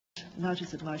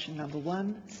notice of motion number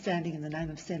 1, standing in the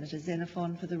name of Senator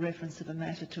Xenophon for the reference of a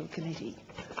matter to a committee.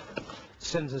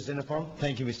 Senator Xenophon.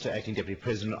 Thank you, Mr. Acting Deputy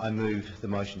President. I move the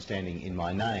motion standing in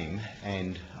my name,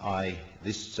 and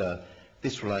this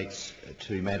relates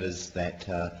to matters that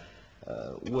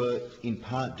were in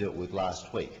part dealt with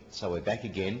last week. So we're back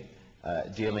again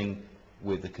dealing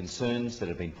with the concerns that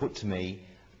have been put to me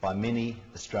by many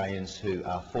Australians who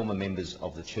are former members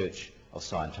of the Church of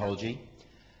Scientology.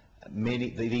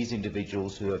 These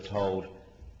individuals who have told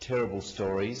terrible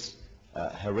stories,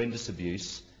 horrendous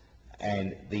abuse,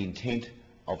 and the intent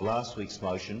of last week's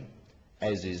motion,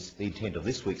 as is the intent of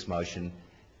this week's motion,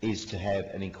 is to have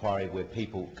an inquiry where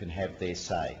people can have their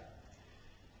say.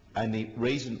 And the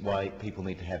reason why people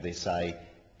need to have their say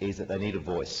is that they need a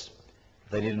voice.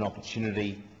 They need an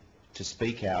opportunity to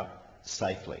speak out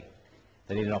safely.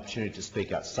 They need an opportunity to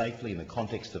speak out safely in the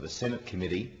context of a Senate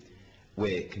committee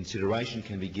where consideration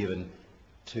can be given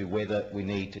to whether we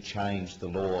need to change the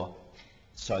law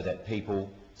so that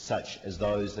people such as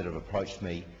those that have approached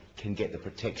me can get the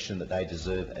protection that they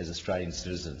deserve as Australian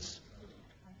citizens.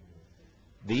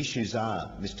 The issues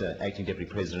are, Mr. Acting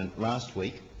Deputy President, last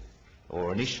week,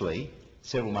 or initially,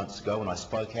 several months ago, when I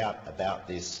spoke out about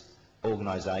this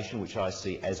organisation, which I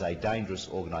see as a dangerous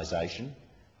organisation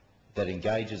that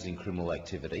engages in criminal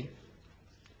activity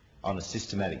on a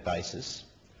systematic basis,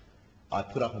 I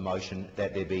put up a motion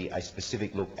that there be a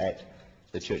specific look at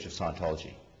the Church of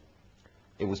Scientology.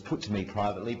 It was put to me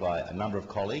privately by a number of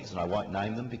colleagues, and I won't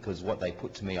name them because what they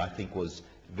put to me I think was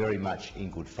very much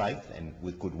in good faith and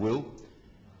with goodwill,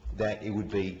 that it would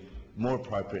be more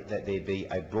appropriate that there be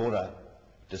a broader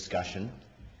discussion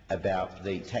about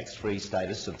the tax-free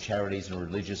status of charities and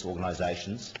religious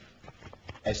organisations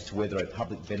as to whether a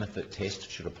public benefit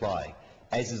test should apply,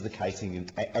 as is the case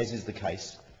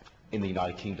in the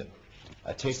United Kingdom.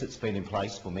 A test that's been in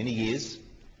place for many years,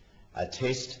 a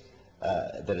test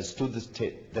that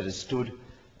has stood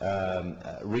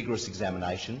rigorous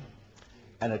examination,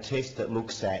 and a test that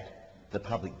looks at the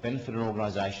public benefit an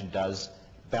organisation does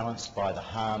balanced by the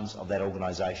harms of that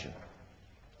organisation.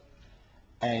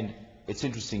 And it's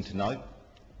interesting to note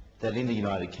that in the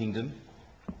United Kingdom,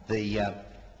 the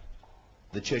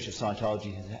Church of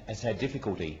Scientology has had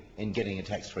difficulty in getting a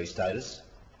tax-free status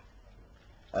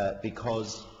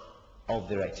because of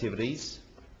their activities,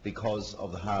 because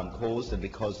of the harm caused, and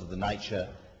because of the nature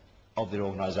of their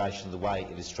organisation, the way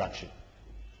it is structured.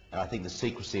 And I think the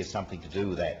secrecy has something to do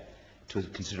with that to a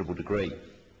considerable degree.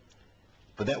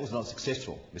 But that was not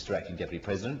successful, Mr. Acting Deputy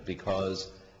President, because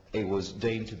it was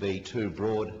deemed to be too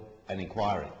broad an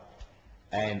inquiry.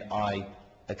 And I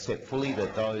accept fully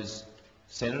that those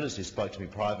senators who spoke to me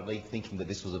privately, thinking that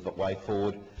this was a way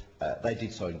forward, they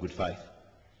did so in good faith.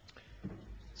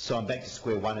 So I'm back to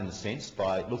square one in a sense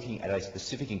by looking at a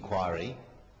specific inquiry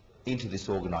into this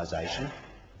organisation,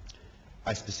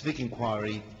 a specific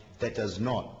inquiry that does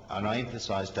not, and I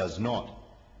emphasise does not,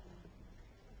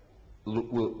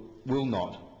 will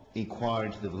not inquire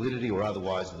into the validity or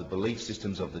otherwise of the belief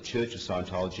systems of the Church of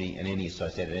Scientology and any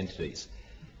associated entities.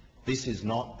 This is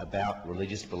not about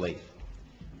religious belief.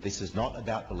 This is not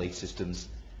about belief systems.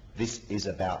 This is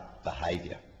about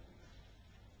behaviour.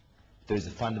 There is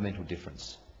a fundamental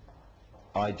difference.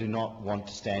 I do not want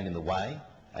to stand in the way,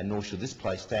 and nor should this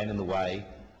place stand in the way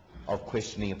of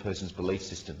questioning a person's belief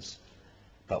systems.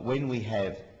 But when we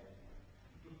have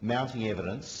mounting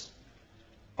evidence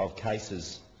of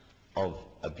cases of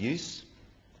abuse,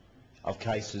 of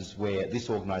cases where this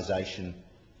organisation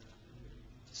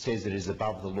says it is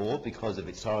above the law because of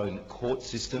its own court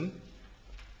system,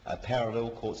 a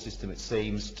parallel court system it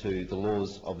seems to the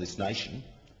laws of this nation,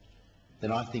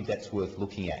 then I think that's worth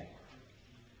looking at.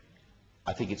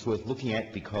 I think it's worth looking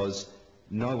at because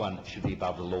no one should be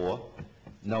above the law,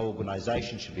 no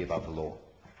organisation should be above the law.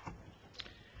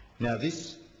 Now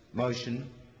this motion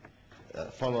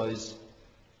follows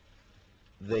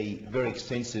the very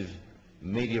extensive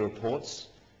media reports.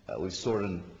 We saw it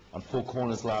on Four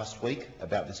Corners last week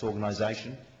about this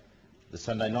organisation. The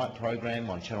Sunday night program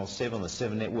on Channel 7, on the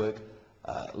 7 network,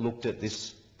 looked at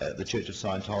this, the Church of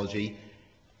Scientology,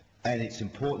 and it's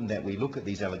important that we look at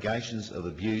these allegations of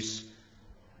abuse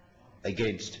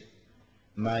against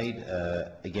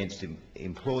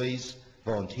employees,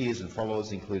 volunteers and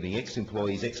followers, including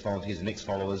ex-employees, ex-volunteers and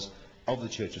ex-followers of the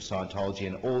Church of Scientology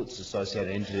and all its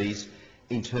associated entities,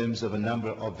 in terms of a number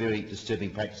of very disturbing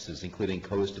practices, including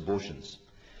coerced abortions,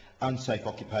 unsafe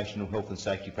occupational health and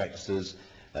safety practices,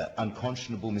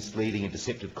 unconscionable, misleading and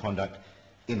deceptive conduct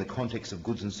in the context of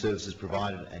goods and services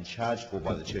provided and charged for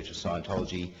by the Church of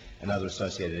Scientology and other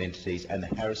associated entities, and the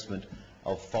harassment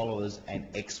of followers and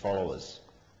ex-followers.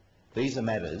 These are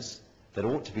matters that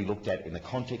ought to be looked at in the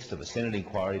context of a Senate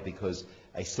inquiry, because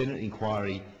a Senate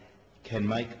inquiry can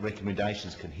make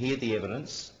recommendations, can hear the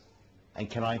evidence, and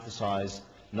can I emphasise,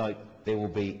 note, there will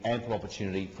be ample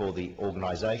opportunity for the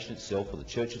organisation itself, for the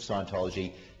Church of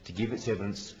Scientology, to give its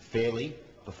evidence fairly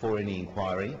before any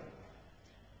inquiry,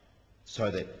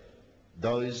 so that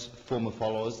those former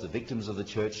followers, the victims of the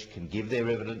Church, can give their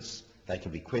evidence, they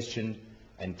can be questioned,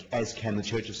 and as can the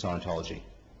Church of Scientology.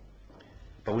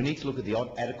 But we need to look at the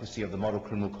adequacy of the Model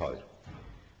Criminal Code.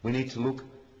 We need to look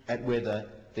at whether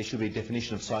there should be a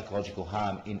definition of psychological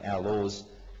harm in our laws,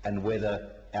 and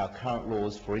whether our current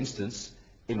laws, for instance,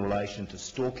 in relation to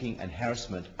stalking and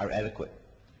harassment, are adequate.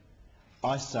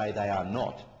 I say they are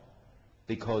not,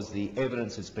 because the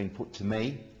evidence that's been put to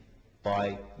me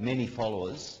by many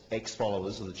followers,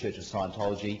 ex-followers of the Church of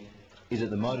Scientology, is that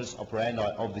the modus operandi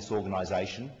of this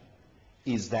organisation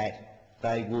is that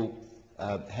they will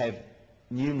have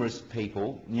numerous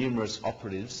people, numerous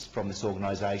operatives from this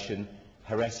organisation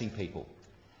harassing people.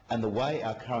 And the way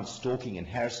our current stalking and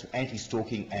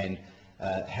anti-stalking and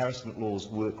harassment laws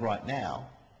work right now,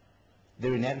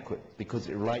 they're inadequate, because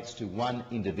it relates to one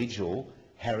individual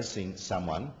harassing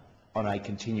someone on a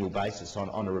continual basis,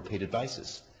 on a repeated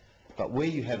basis. But where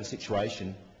you have a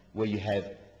situation where you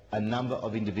have a number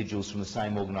of individuals from the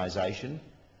same organisation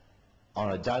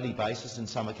on a daily basis in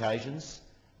some occasions,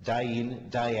 day in,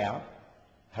 day out,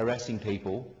 harassing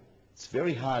people, it's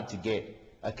very hard to get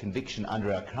a conviction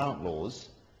under our current laws,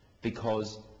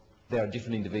 because there are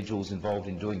different individuals involved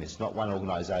in doing this, not one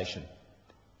organisation.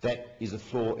 That is a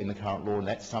flaw in the current law, and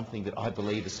that's something that I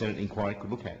believe a Senate inquiry could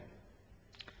look at.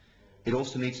 It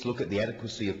also needs to look at the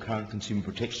adequacy of current consumer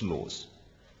protection laws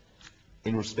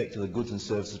in respect to the goods and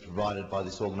services provided by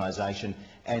this organisation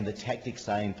and the tactics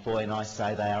they employ, and I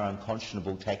say they are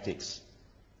unconscionable tactics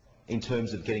in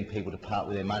terms of getting people to part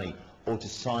with their money or to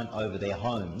sign over their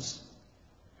homes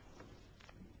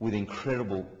with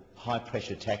incredible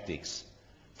high-pressure tactics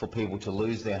for people to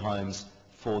lose their homes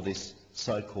for this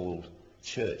so-called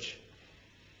church.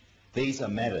 These are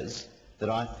matters that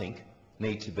I think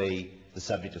need to be the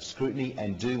subject of scrutiny,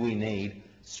 and do we need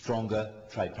stronger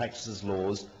trade practices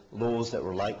laws, laws that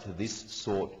relate to this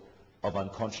sort of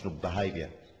unconscionable behaviour,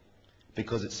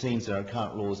 because it seems that our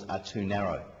current laws are too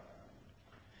narrow.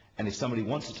 And if somebody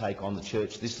wants to take on the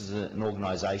church, this is an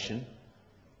organisation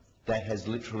that has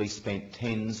literally spent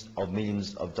tens of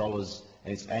millions of dollars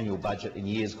in its annual budget in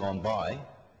years gone by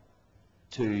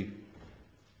to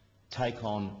take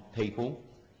on people,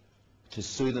 to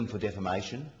sue them for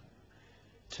defamation,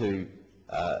 to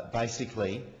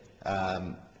basically,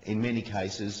 in many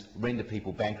cases, render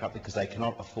people bankrupt because they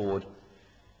cannot afford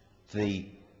the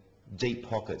deep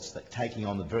pockets, taking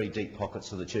on the very deep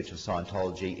pockets of the Church of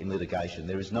Scientology in litigation.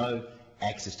 There is no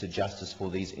access to justice for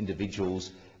these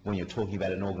individuals when you're talking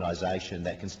about an organisation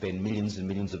that can spend millions and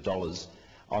millions of dollars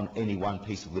on any one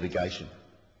piece of litigation.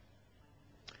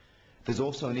 There's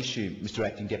also an issue, Mr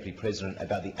Acting Deputy President,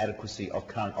 about the adequacy of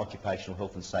current occupational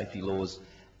health and safety laws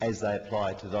as they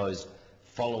apply to those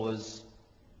followers,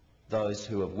 those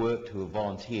who have worked, who have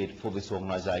volunteered for this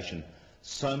organisation.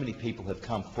 So many people have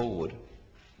come forward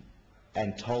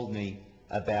and told me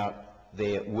about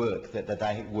their work, that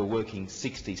they were working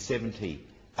 60, 70,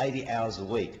 80 hours a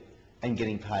week and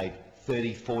getting paid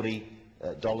 $30,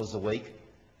 $40 a week,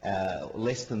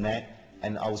 less than that.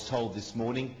 And I was told this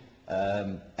morning,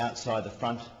 outside the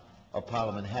front of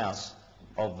Parliament House,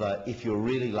 if you're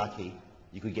really lucky,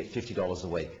 you could get $50 a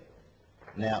week.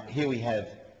 Now, here we have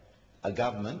a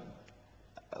government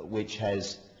which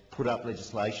has put up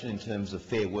legislation in terms of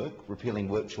fair work, repealing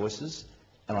work choices,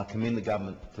 and I commend the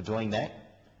government for doing that.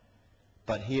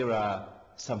 But here are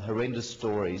some horrendous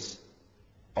stories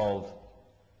of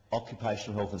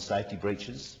occupational health and safety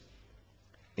breaches,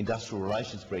 industrial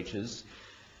relations breaches,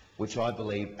 which I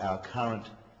believe our current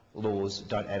laws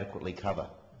don't adequately cover,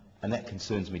 and that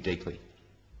concerns me deeply.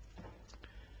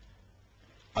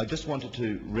 I just wanted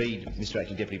to read, Mr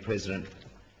Acting Deputy President,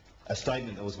 a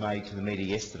statement that was made to the media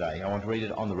yesterday. I want to read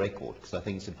it on the record because I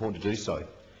think it's important to do so,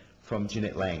 from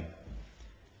Jeanette Lang,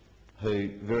 who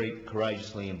very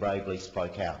courageously and bravely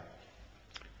spoke out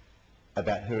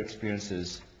about her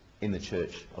experiences in the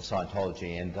Church of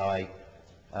Scientology, and I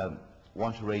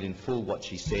want to read in full what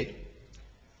she said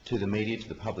to the media, to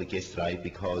the public yesterday,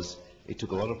 because it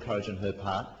took a lot of courage on her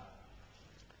part,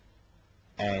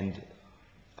 and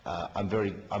I'm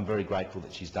very grateful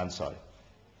that she's done so.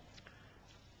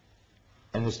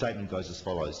 And her statement goes as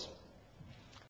follows.